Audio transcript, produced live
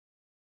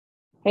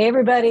Hey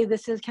everybody,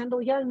 this is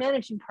Kendall Young,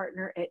 managing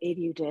partner at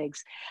ADU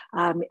Digs,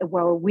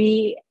 where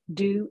we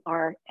do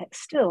our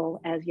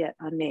still as yet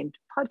unnamed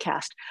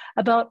podcast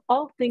about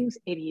all things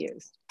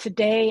ADUs.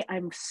 Today,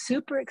 I'm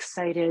super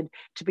excited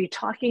to be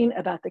talking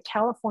about the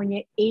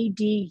California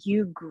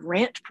ADU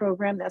grant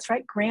program. That's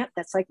right, grant.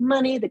 That's like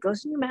money that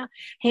goes in your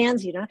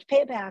hands. You don't have to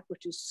pay it back,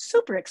 which is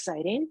super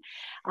exciting.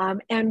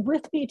 And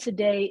with me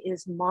today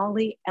is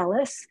Molly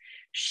Ellis.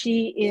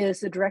 She is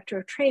the Director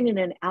of Training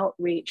and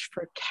Outreach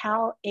for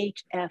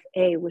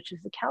CalHFA, which is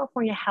the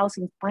California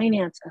Housing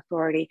Finance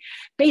Authority.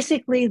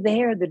 Basically,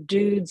 they are the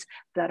dudes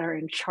that are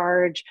in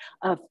charge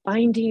of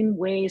finding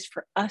ways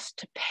for us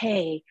to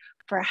pay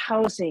for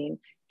housing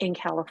in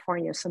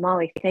California. So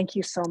Molly, thank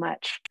you so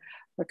much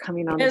for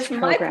coming on this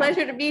program. It's my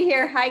pleasure to be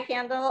here. Hi,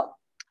 Kendall.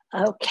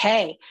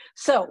 Okay,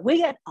 so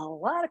we got a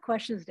lot of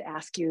questions to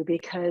ask you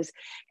because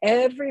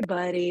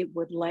everybody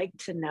would like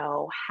to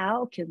know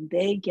how can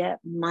they get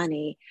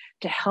money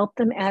to help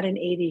them add an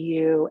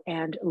ADU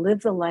and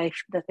live the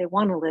life that they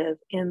want to live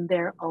in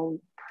their own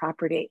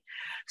property.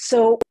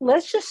 So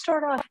let's just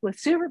start off with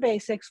super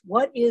basics.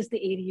 What is the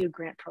ADU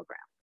grant program?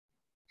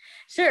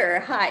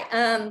 Sure.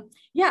 Hi.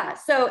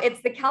 So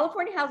it's the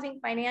California Housing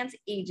Finance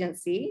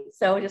Agency.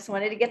 So just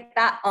wanted to get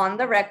that on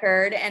the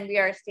record. And we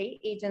are a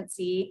state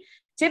agency.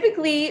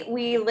 Typically,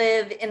 we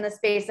live in the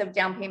space of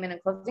down payment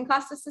and closing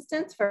cost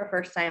assistance for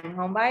first-time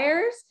home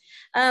buyers,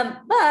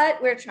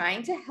 but we're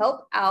trying to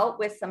help out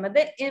with some of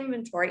the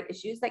inventory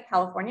issues that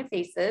California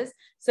faces.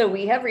 So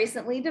we have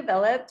recently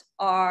developed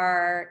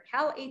our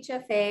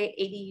CalHFA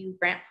ADU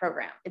grant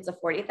program. It's a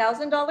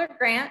 $40,000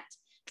 grant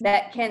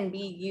that can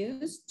be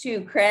used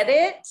to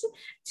credit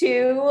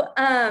to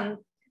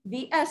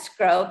the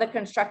escrow, the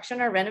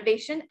construction or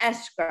renovation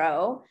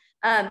escrow,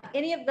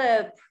 any of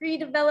the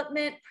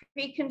pre-development,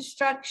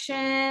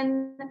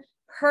 pre-construction,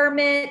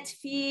 permit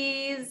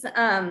fees.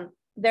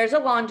 There's a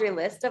laundry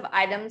list of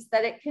items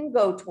that it can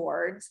go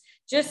towards,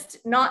 just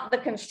not the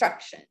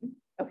construction,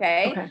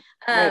 okay? Right.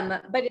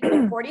 But it's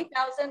a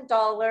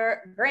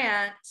 $40,000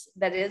 grant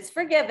that is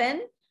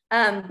forgiven,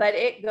 but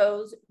it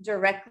goes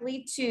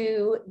directly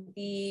to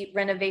the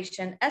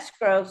renovation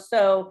escrow.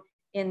 So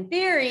in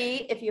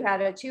theory, if you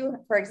had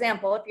for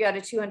example, if you had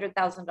a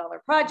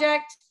 $200,000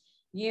 project,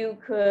 you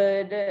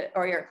could,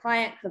 or your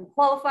client could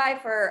qualify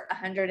for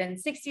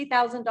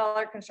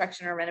 $160,000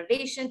 construction or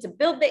renovation to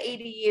build the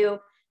ADU,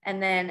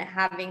 and then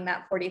having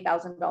that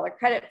 $40,000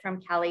 credit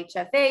from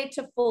CalHFA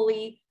to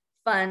fully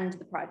fund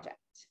the project.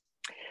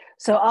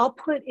 So I'll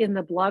put in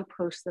the blog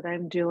post that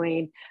I'm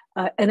doing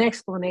an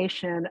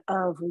explanation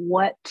of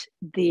what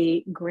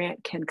the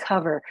grant can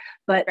cover,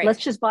 but Let's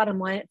just bottom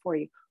line it for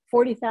you.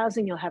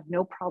 40,000, you'll have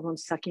no problem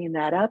sucking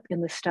that up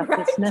in the stuff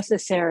that's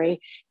necessary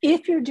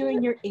if you're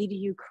doing your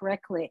ADU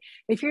correctly.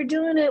 If you're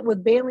doing it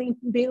with baling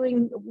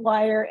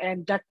wire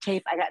and duct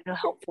tape, I got no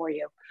help for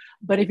you.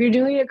 But if you're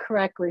doing it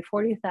correctly,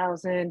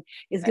 40,000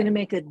 is going to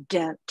make a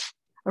dent,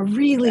 a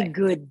really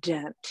good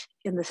dent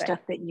in the stuff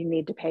that you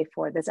need to pay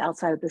for that's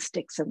outside of the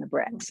sticks and the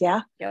bricks.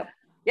 Yeah? Yep.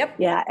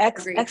 Yeah,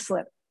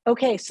 excellent.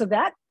 Okay, so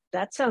that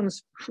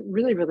sounds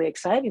really, really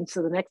exciting.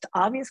 So the next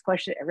obvious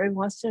question everyone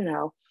wants to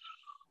know,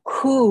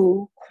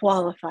 who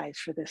qualifies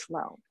for this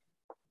loan?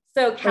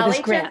 So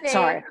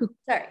CalHFA,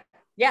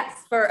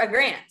 Yes, for a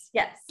grant.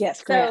 Yes,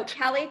 grant. So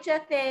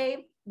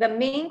CalHFA, the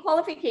main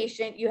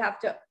qualification, you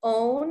have to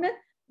own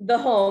the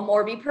home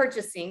or be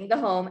purchasing the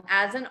home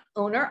as an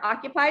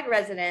owner-occupied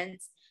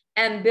residence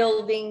and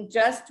building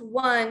just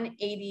one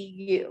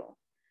ADU.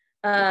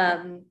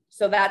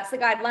 So that's the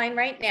guideline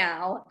right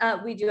now.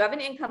 We do have an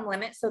income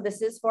limit. So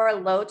this is for a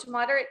low to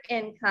moderate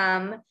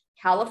income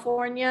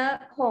California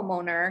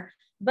homeowner,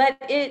 but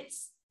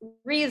it's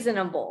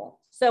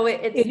reasonable. So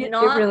it's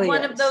not really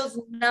one of those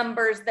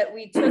numbers that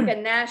we took a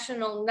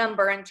national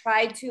number and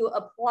tried to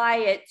apply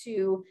it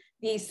to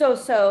the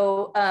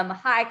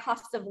high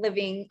cost of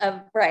living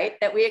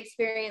that we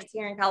experience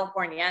here in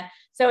California.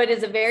 So it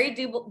is a very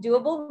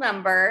doable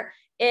number.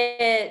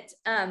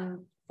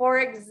 For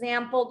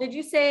example, did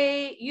you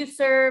say you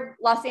serve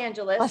Los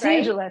Angeles? Los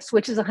Angeles,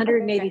 which is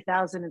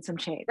 180,000 and some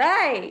change.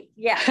 Right.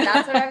 Yeah,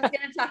 that's what I was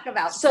going to talk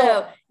about.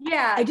 So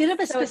yeah, I did have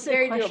a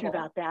specific question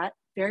about that.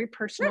 Very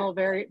personal,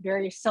 very,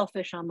 very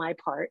selfish on my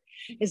part.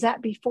 Is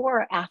that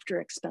before or after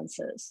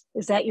expenses?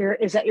 Is that your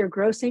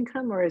gross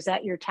income or is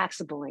that your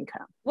taxable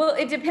income? Well,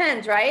 it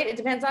depends, right? It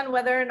depends on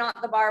whether or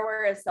not the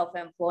borrower is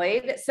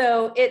self-employed.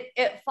 So it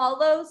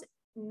follows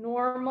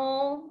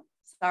normal.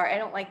 Sorry, I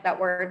don't like that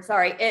word.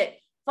 Sorry. It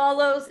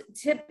follows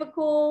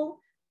typical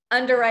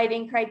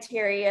underwriting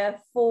criteria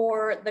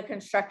for the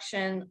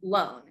construction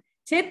loan.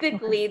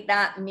 Typically,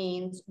 that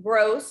means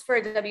gross for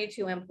a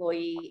W-2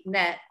 employee,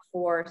 net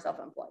for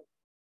self-employed.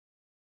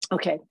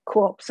 Okay,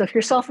 cool. So if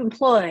you're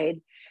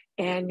self-employed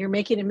and you're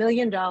making $1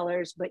 million,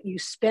 but you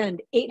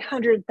spend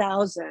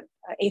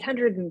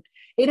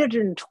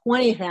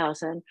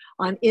 $820,000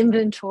 on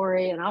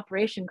inventory and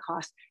operation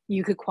costs,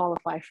 you could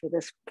qualify for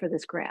this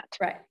grant.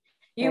 Right.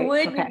 You right?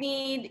 would Okay.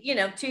 need,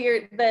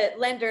 the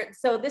lender.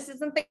 So this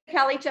isn't the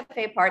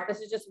CalHFA part.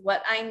 This is just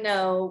what I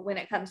know when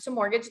it comes to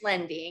mortgage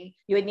lending.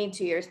 You would need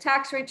 2 years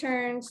tax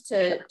returns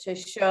to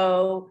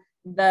show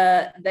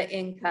the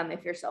income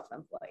if you're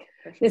self-employed.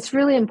 Sure. It's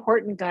really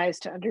important, guys,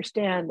 to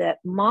understand that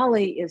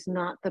Molly is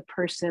not the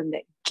person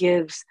that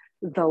gives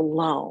the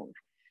loan.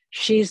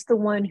 She's the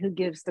one who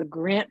gives the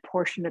grant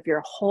portion of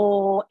your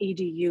whole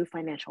ADU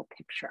financial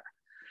picture.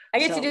 I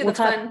get to do the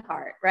fun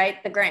part,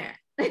 right? The grant.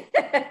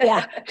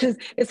 Yeah, because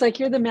it's like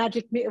you're the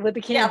magic with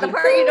the candy. Yeah, the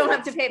part you don't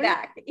have to pay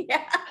back.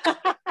 Yeah.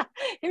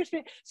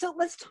 So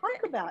let's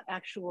talk about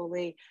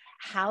actually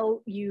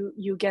how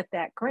you get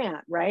that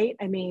grant, right?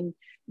 I mean,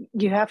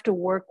 you have to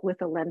work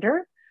with a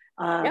lender.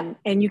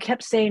 And you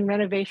kept saying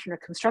renovation or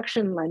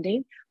construction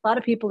lending. A lot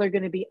of people are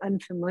going to be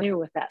unfamiliar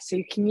with that.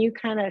 So can you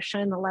kind of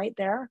shine the light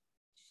there?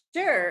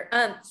 Sure.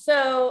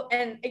 So,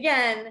 and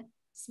again,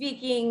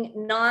 speaking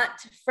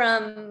not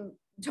from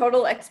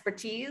total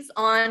expertise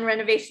on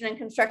renovation and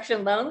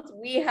construction loans,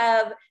 we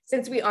have,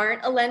 since we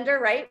aren't a lender,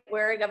 right?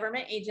 We're a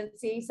government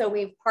agency. So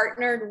we've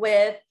partnered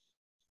with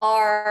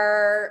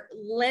our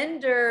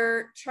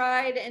lender,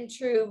 tried and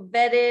true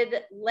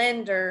vetted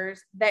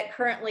lenders that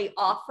currently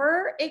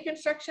offer a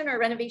construction or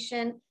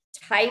renovation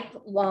type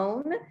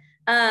loan.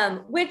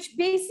 Which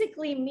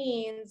basically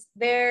means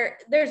there's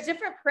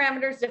different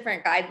parameters,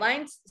 different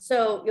guidelines.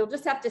 So you'll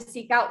just have to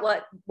seek out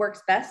what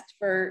works best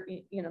for,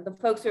 the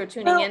folks who are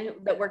tuning in,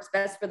 that works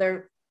best for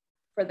their.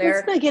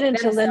 Let's not get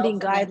into lending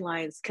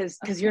guidelines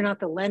because you're not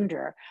the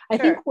lender. I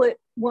think what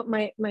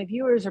my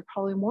viewers are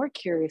probably more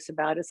curious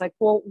about is like,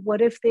 well, what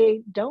if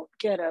they don't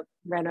get a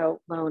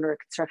reno loan or a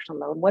construction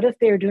loan? What if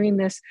they're doing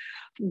this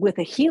with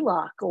a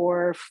HELOC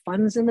or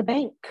funds in the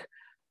bank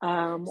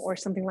or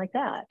something like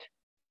that?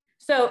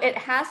 So it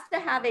has to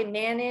have a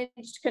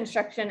managed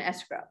construction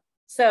escrow.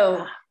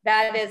 So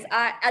that is,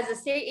 as a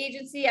state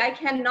agency, I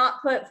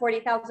cannot put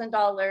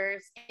 $40,000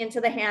 into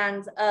the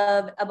hands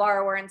of a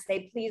borrower and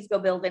say, please go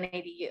build an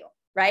ADU,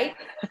 right?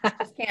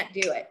 Just can't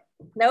do it.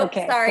 Nope,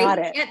 okay, sorry,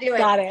 can't do it.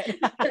 Got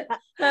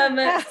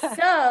it.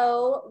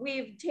 So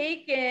we've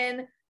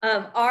taken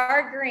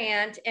our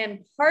grant and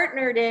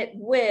partnered it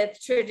with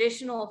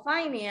traditional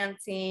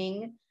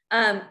financing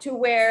to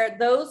where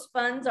those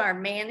funds are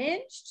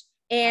managed.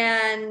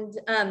 And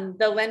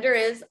the lender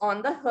is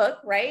on the hook,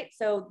 right?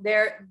 So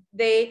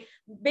they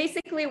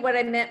basically, what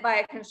I meant by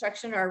a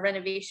construction or a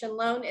renovation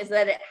loan is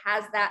that it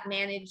has that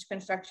managed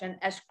construction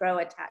escrow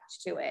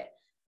attached to it.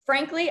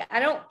 Frankly, I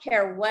don't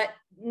care what,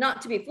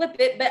 not to be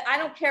flippant, but I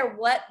don't care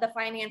what the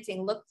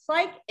financing looks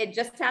like. It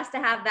just has to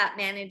have that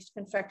managed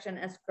construction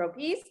escrow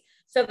piece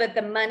so that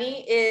the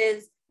money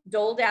is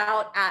doled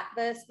out at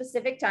the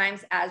specific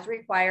times as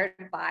required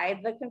by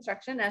the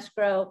construction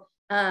escrow.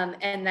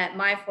 And that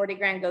my 40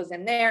 grand goes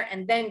in there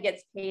and then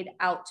gets paid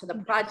out to the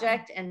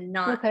project and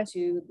not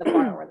to the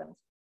borrower themselves.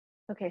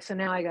 Okay, so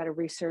now I got to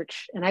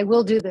research, and I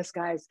will do this,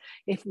 guys,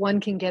 if one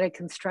can get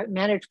a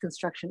managed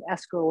construction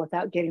escrow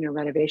without getting a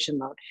renovation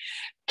loan.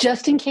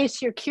 Just in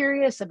case you're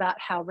curious about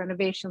how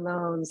renovation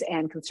loans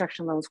and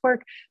construction loans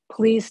work,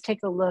 please take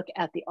a look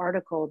at the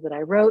article that I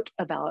wrote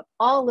about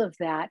all of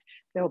that.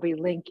 There will be a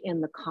link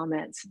in the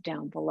comments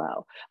down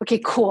below. Okay,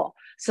 cool.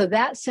 So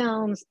that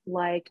sounds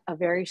like a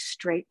very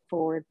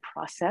straightforward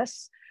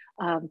process.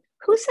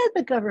 Who said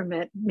the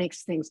government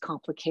makes things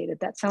complicated?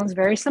 That sounds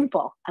very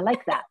simple. I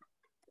like that.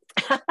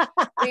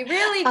 We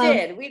really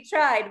did. We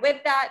tried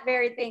with that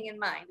very thing in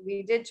mind.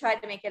 We did try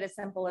to make it as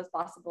simple as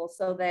possible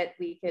so that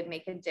we could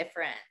make a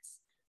difference.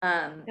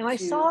 Now I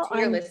saw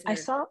on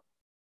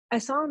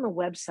the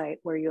website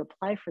where you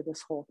apply for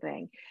this whole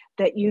thing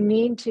that you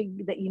need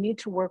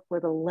to work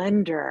with a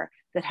lender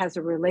that has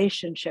a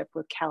relationship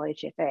with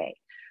CalHFA.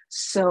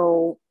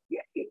 So,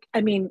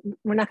 I mean,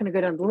 we're not going to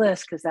go down the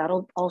list because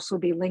that'll also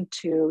be linked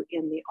to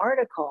in the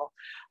article.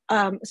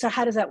 So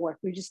how does that work?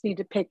 We just need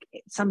to pick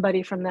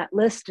somebody from that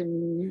list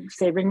and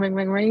say, ring, ring,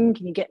 ring, ring.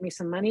 Can you get me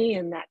some money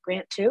in that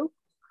grant too?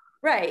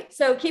 Right.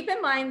 So keep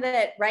in mind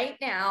that right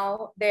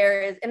now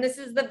there is, and this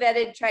is the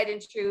vetted, tried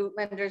and true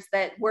lenders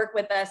that work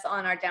with us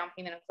on our down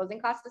payment and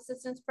closing cost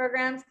assistance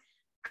programs.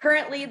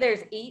 Currently,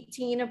 there's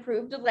 18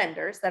 approved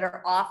lenders that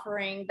are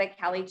offering the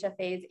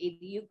CalHFA's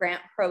ADU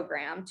grant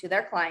program to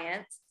their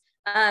clients.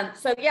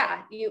 So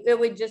yeah, it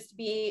would just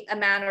be a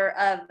matter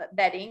of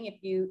vetting.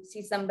 If you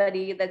see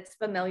somebody that's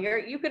familiar,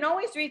 you can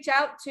always reach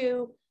out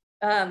to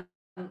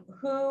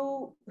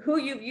who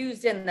you've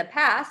used in the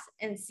past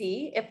and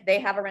see if they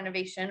have a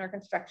renovation or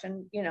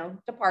construction,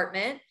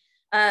 department,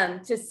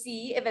 to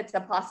see if it's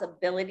a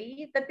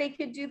possibility that they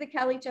could do the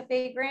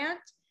CalHFA grant.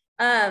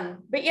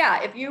 But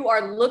yeah, if you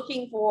are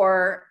looking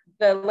for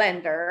the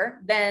lender,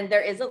 then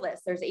there is a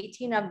list. There's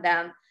 18 of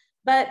them.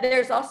 But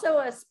there's also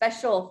a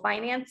special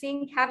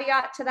financing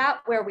caveat to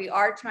that where we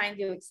are trying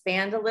to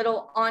expand a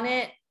little on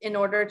it in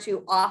order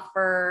to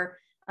offer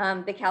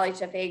the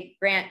CalHFA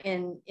grant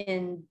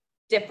in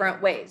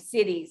different ways.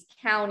 Cities,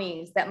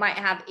 counties that might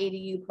have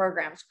ADU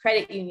programs,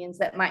 credit unions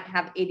that might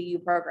have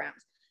ADU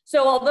programs.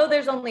 So although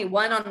there's only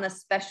one on the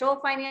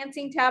special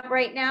financing tab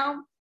right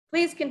now,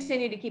 please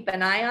continue to keep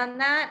an eye on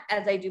that,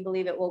 as I do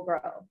believe it will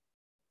grow.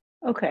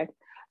 Okay.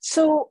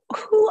 So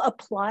who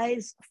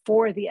applies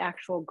for the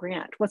actual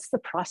grant? What's the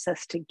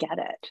process to get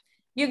it?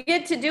 You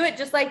get to do it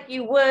just like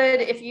you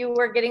would if you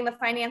were getting the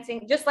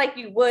financing, just like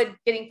you would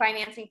getting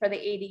financing for the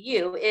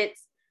ADU.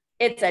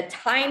 It's a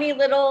tiny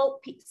little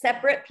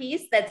separate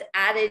piece that's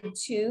added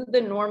to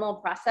the normal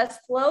process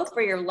flow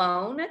for your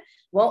loan.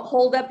 Won't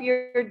hold up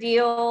your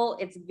deal.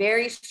 It's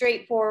very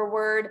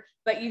straightforward,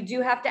 but you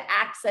do have to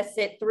access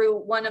it through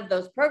one of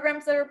those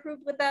programs that are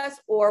approved with us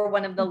or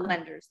one of the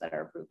lenders that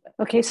are approved with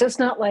us. Okay, so it's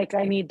not like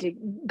I need to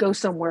go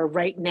somewhere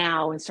right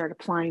now and start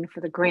applying for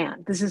the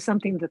grant. This is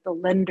something that the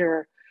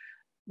lender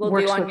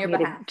works with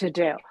me to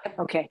do.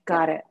 Okay,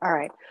 got it. All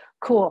right,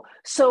 cool.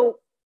 So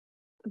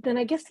then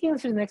I guess the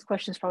answer to the next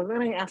question is probably, I'm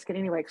going to ask it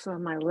anyway because it's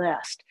on my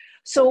list.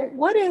 So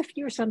what if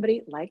you're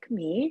somebody like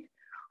me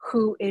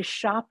who is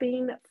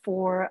shopping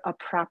for a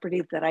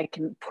property that I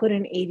can put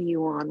an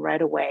ADU on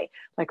right away,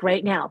 like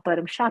right now, but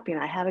I'm shopping,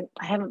 I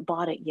haven't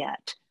bought it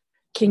yet.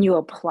 Can you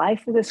apply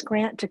for this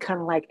grant to kind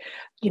of like,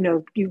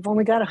 you've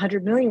only got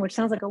 100 million, which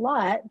sounds like a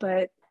lot,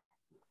 but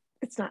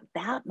it's not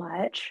that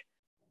much.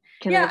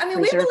 We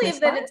believe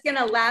that it's going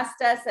to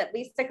last us at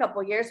least a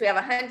couple of years. We have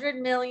 100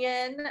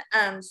 million.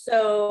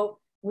 So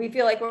we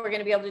feel like we're going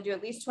to be able to do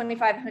at least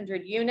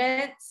 2,500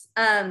 units.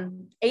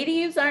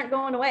 ADUs aren't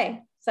going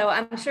away. So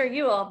I'm sure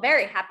you all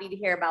very happy to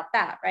hear about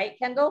that, right,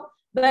 Kendall?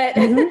 But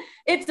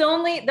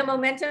the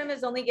momentum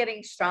is only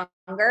getting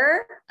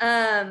stronger.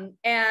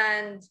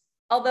 And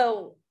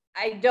although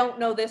I don't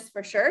know this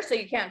for sure, so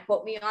you can't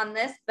quote me on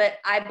this, but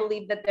I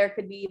believe that there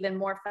could be even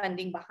more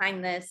funding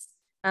behind this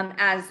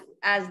as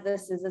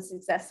this is a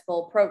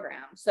successful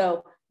program.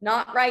 So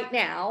not right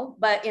now,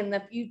 but in the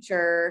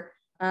future,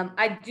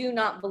 I do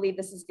not believe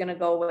this is going to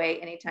go away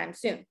anytime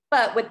soon.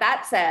 But with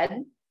that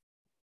said,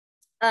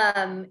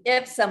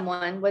 if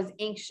someone was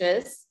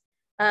anxious,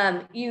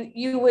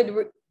 you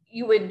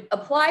would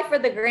apply for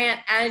the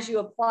grant as you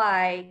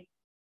apply,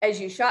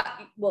 as you shop.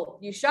 Well,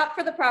 you shop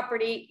for the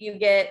property, you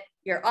get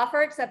your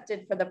offer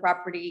accepted for the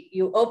property,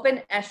 you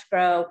open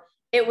escrow.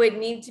 It would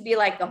need to be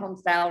like a home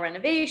style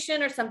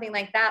renovation or something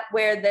like that,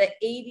 where the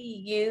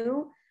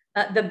ADU,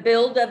 the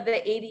build of the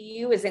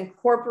ADU is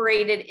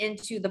incorporated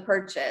into the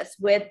purchase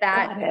with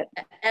that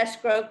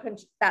escrow,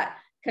 that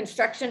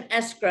construction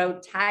escrow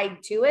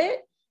tied to it.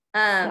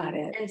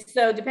 And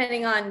so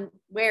depending on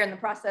where in the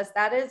process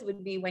that is,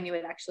 would be when you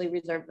would actually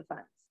reserve the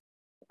funds.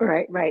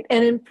 Right.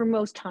 And for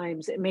most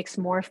times, it makes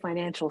more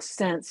financial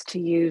sense to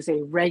use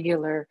a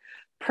regular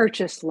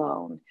purchase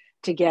loan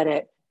to get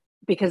it,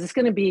 because it's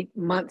going to be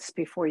months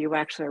before you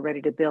actually are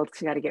ready to build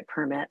because you got to get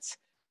permits.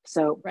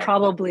 So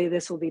probably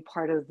this will be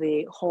part of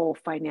the whole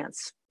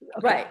finance.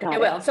 Okay, right, it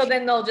will. So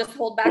then they'll just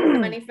hold back the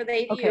money for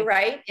the ADU,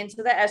 right, into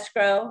the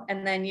escrow,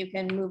 and then you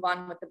can move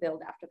on with the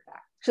build after that.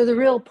 So the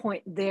real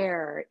point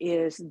there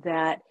is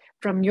that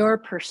from your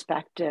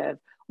perspective,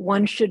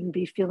 one shouldn't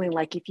be feeling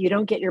like if you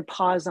don't get your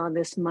paws on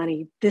this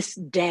money this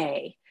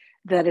day,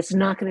 that it's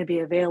not going to be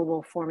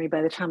available for me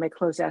by the time I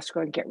close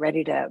escrow and get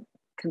ready to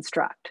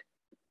construct.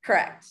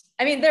 Correct.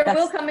 I mean, there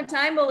will come a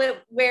time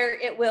where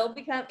it will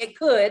become, it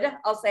could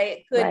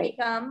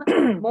become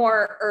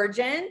more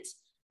urgent.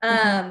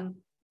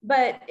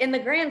 But in the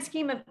grand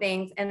scheme of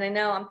things, and I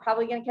know I'm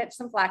probably going to catch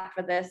some flack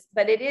for this,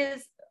 but it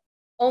is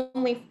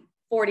only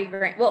 40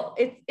 grand. Well,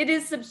 it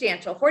is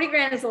substantial. 40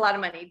 grand is a lot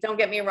of money. Don't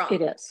get me wrong.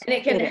 It is. And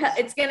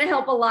it's going to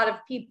help a lot of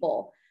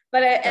people.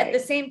 But at the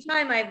same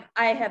time,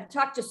 I have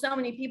talked to so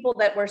many people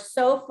that were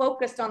so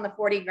focused on the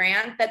 40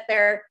 grand that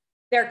they're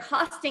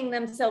costing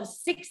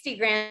themselves 60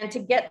 grand to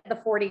get the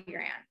 40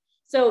 grand.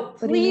 So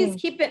please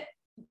keep it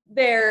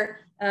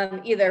there,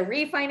 either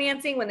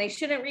refinancing when they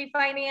shouldn't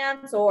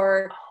refinance,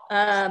 or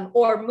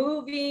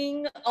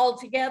moving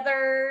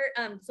altogether.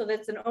 So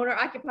that's an owner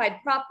occupied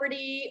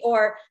property,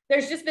 or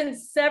there's just been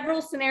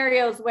several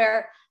scenarios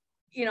where,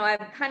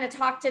 I've kind of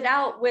talked it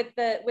out with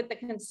the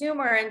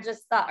consumer and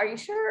just thought, are you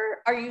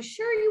sure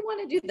you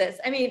want to do this?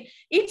 I mean,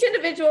 each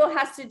individual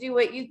has to do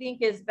what you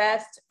think is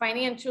best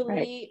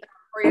financially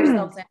for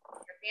yourselves and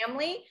for your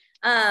family.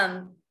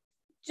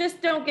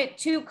 Just don't get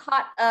too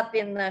caught up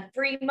in the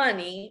free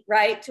money,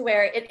 right? To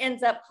where it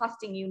ends up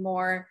costing you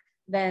more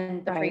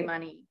than the free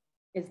money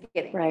is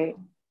getting. Right.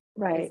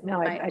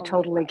 No, I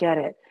totally get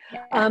it.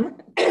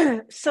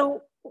 Yeah.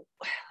 So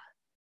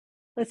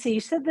let's see,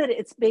 you said that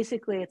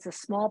it's a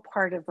small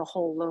part of the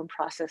whole loan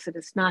process, and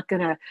it's not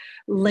going to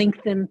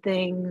lengthen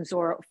things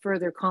or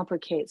further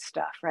complicate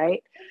stuff,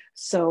 right?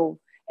 So,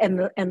 and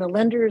the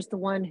lender is the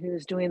one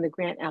who's doing the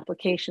grant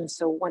application,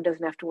 so one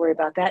doesn't have to worry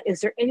about that.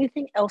 Is there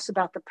anything else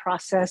about the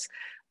process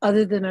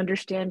other than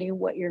understanding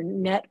what your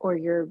net or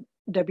your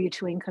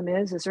W-2 income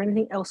is? Is there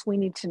anything else we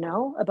need to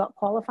know about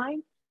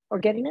qualifying or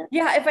getting it?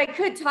 Yeah, if I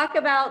could talk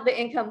about the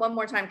income one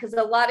more time, because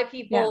a lot of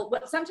people,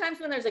 sometimes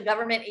when there's a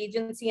government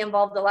agency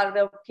involved, a lot of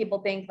the people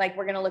think like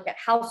we're going to look at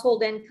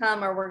household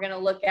income, or we're going to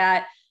look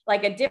at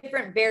like a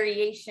different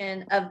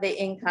variation of the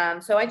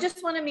income. So I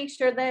just want to make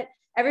sure that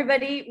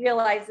everybody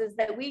realizes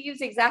that we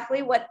use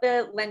exactly what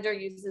the lender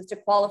uses to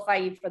qualify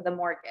you for the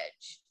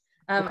mortgage.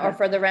 or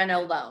for the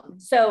reno loan.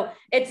 So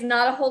it's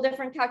not a whole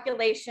different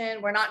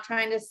calculation. We're not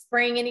trying to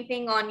spring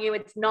anything on you.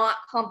 It's not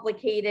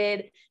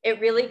complicated.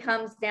 It really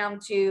comes down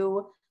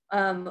to,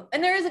 and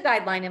there is a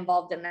guideline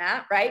involved in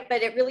that, right?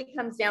 But it really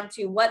comes down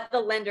to what the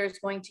lender is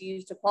going to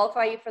use to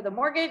qualify you for the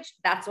mortgage.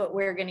 That's what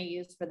we're going to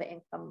use for the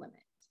income limit.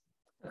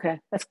 Okay,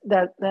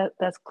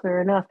 that's clear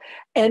enough.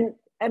 And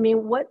I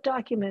mean, what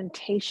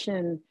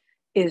documentation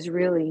is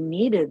really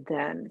needed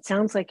then? It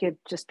sounds like it'd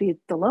just be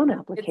the loan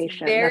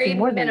application. It's very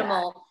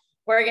minimal.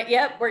 We're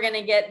going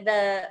to get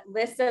the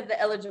list of the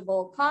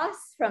eligible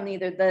costs from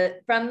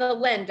from the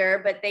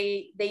lender, but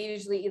they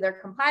usually either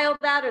compile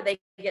that or they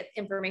get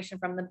information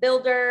from the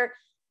builder,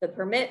 the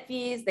permit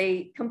fees.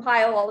 They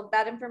compile all of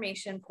that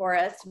information for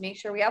us to make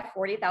sure we have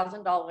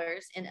 $40,000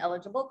 in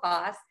eligible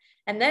costs.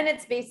 And then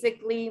it's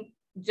basically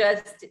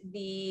just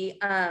the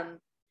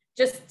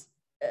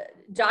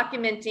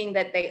documenting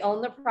that they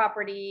own the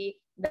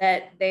property,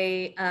 that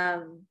they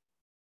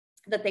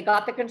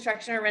got the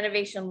construction or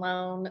renovation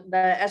loan,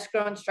 the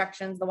escrow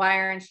instructions, the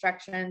wire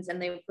instructions, and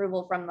the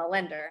approval from the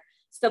lender.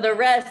 So the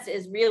rest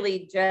is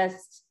really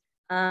just,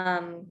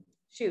 I'm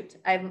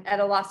at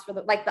a loss for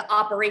the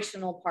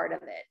operational part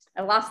of it.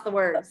 I lost the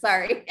word,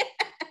 sorry.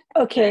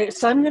 Okay,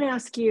 so I'm going to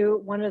ask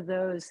you one of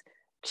those,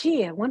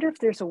 I wonder if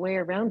there's a way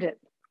around it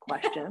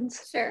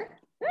questions. Sure.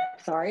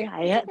 Sorry,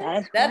 that's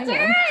all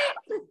right.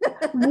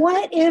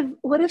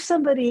 What if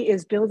somebody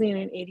is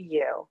building an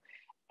ADU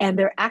and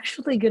they're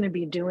actually going to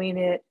be doing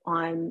it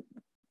on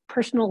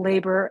personal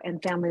labor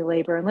and family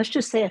labor? And let's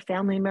just say a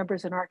family member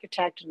is an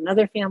architect,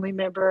 another family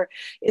member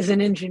is an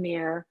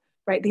engineer,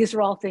 right? These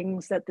are all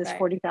things that this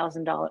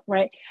 $40,000,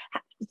 right?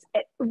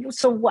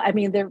 So what? I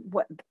mean,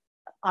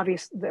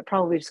 obviously they're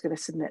probably just going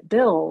to submit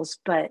bills,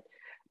 but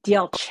do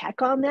y'all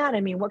check on that?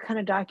 I mean, what kind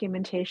of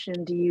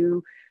documentation do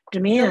you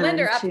demand? The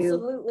lender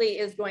absolutely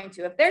is going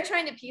to. If they're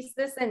trying to piece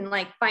this and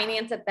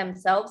finance it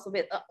themselves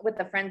with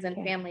the friends and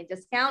family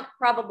discount,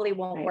 probably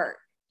won't work.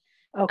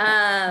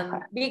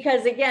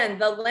 Because again,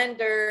 the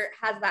lender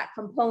has that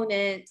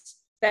component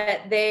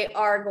that they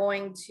are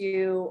going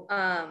to,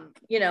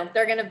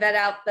 they're going to vet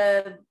out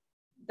the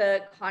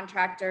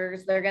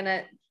contractors. They're going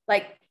to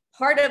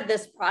part of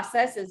this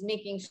process is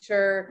making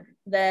sure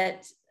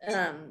that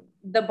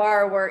the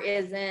borrower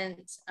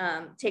isn't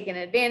taken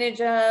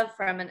advantage of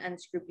from an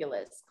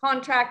unscrupulous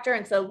contractor.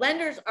 And so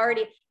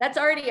that's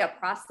already a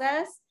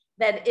process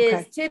that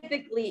is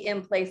typically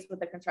in place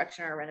with a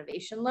construction or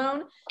renovation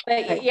loan.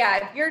 But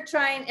if you're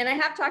trying, and I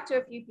have talked to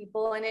a few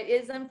people, and it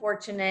is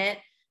unfortunate,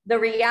 the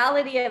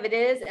reality of it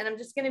is, and I'm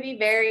just going to be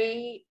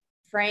very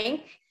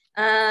frank,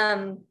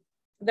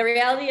 the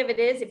reality of it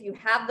is, if you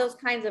have those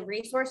kinds of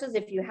resources,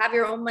 if you have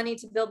your own money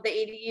to build the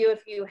ADU,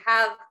 if you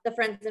have the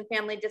friends and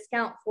family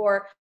discount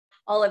for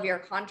all of your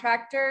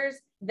contractors,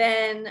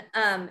 then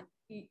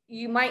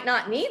you might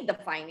not need the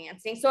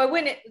financing. So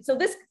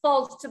this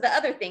falls to the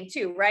other thing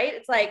too, right?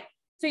 It's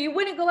so you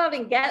wouldn't go out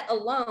and get a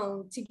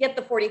loan to get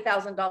the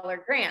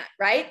 $40,000 grant,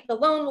 right? The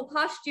loan will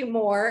cost you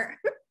more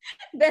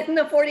than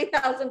the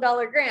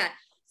 $40,000 grant.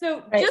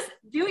 So just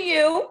do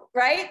you,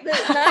 right?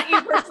 Not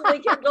you personally,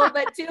 Kendall,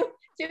 but to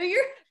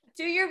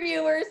your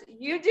viewers,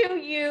 you do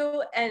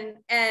you,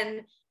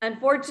 and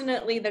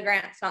unfortunately the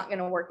grant's not going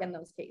to work in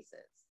those cases.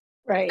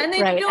 Right. And they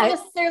don't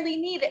necessarily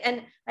need it.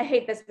 And I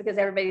hate this because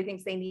everybody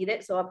thinks they need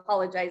it, so I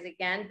apologize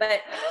again,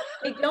 but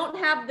they don't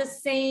have the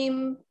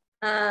same,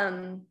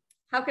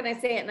 how can I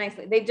say it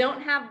nicely? They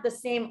don't have the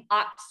same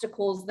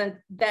obstacles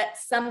that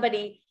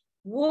somebody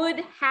would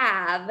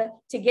have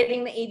to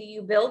getting the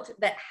ADU built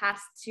that has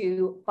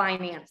to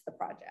finance the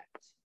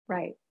project.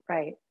 Right.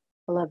 I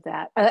love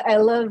that. I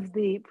love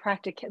the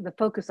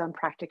focus on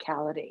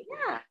practicality.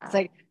 Yeah.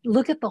 It's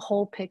look at the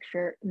whole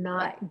picture,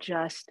 not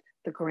just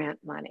the grant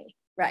money.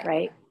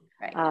 Right.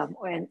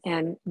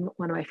 And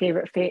one of my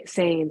favorite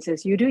sayings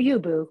is, "You do you,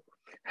 boo."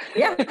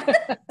 Yeah,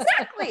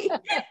 exactly.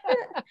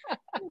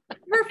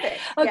 Perfect.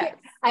 Okay. Yes.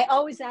 I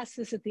always ask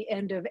this at the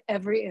end of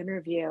every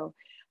interview.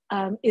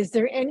 Is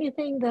there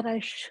anything that I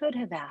should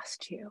have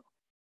asked you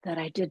that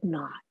I did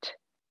not?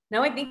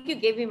 No, I think you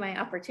gave me my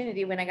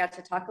opportunity when I got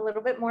to talk a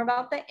little bit more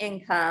about the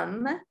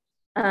income.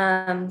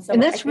 And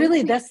that's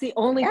the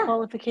only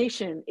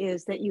qualification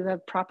is that you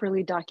have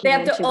properly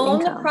documented. They have to own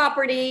the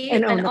property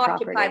and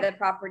occupy the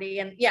property.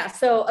 And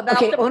so about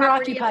the owner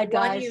property occupied,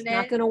 guys, unit,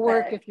 not going to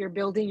work if you're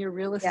building your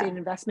real estate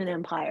investment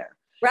empire.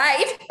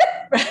 Right.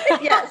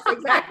 Yes,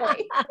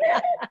 exactly.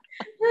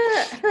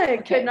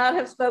 I could not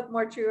have spoke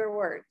more truer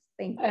words.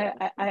 Thank you.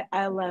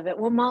 I love it.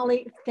 Well,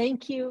 Molly,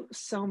 thank you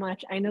so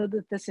much. I know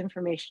that this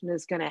information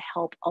is going to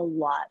help a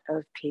lot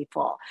of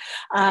people.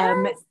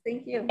 Yes,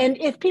 thank you. And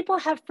if people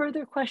have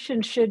further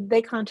questions, should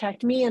they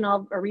contact me and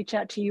I'll reach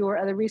out to you or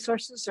other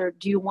resources, or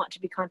do you want to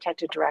be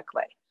contacted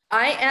directly?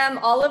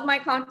 All of my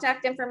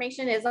contact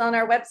information is on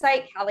our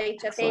website,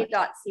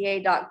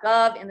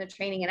 calhfa.ca.gov in the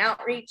training and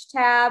outreach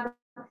tab.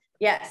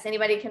 Yes,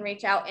 anybody can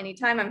reach out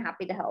anytime. I'm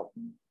happy to help.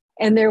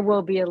 And there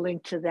will be a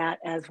link to that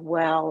as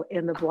well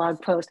in the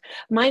blog post.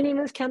 My name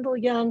is Kendall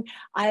Young.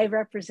 I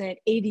represent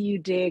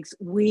ADU Digs.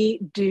 We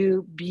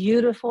do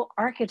beautiful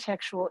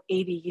architectural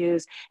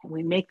ADUs and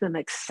we make them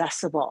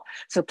accessible.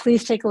 So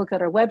please take a look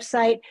at our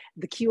website.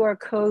 The QR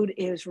code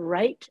is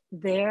right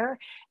there.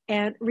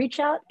 And reach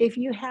out if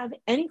you have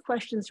any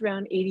questions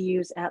around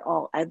ADUs at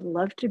all. I'd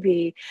love to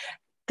be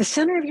the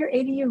center of your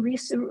ADU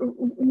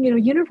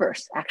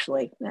universe,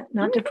 actually,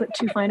 not to put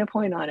too fine a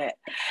point on it.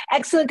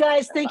 Excellent,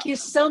 guys. Thank you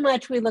so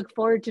much. We look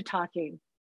forward to talking.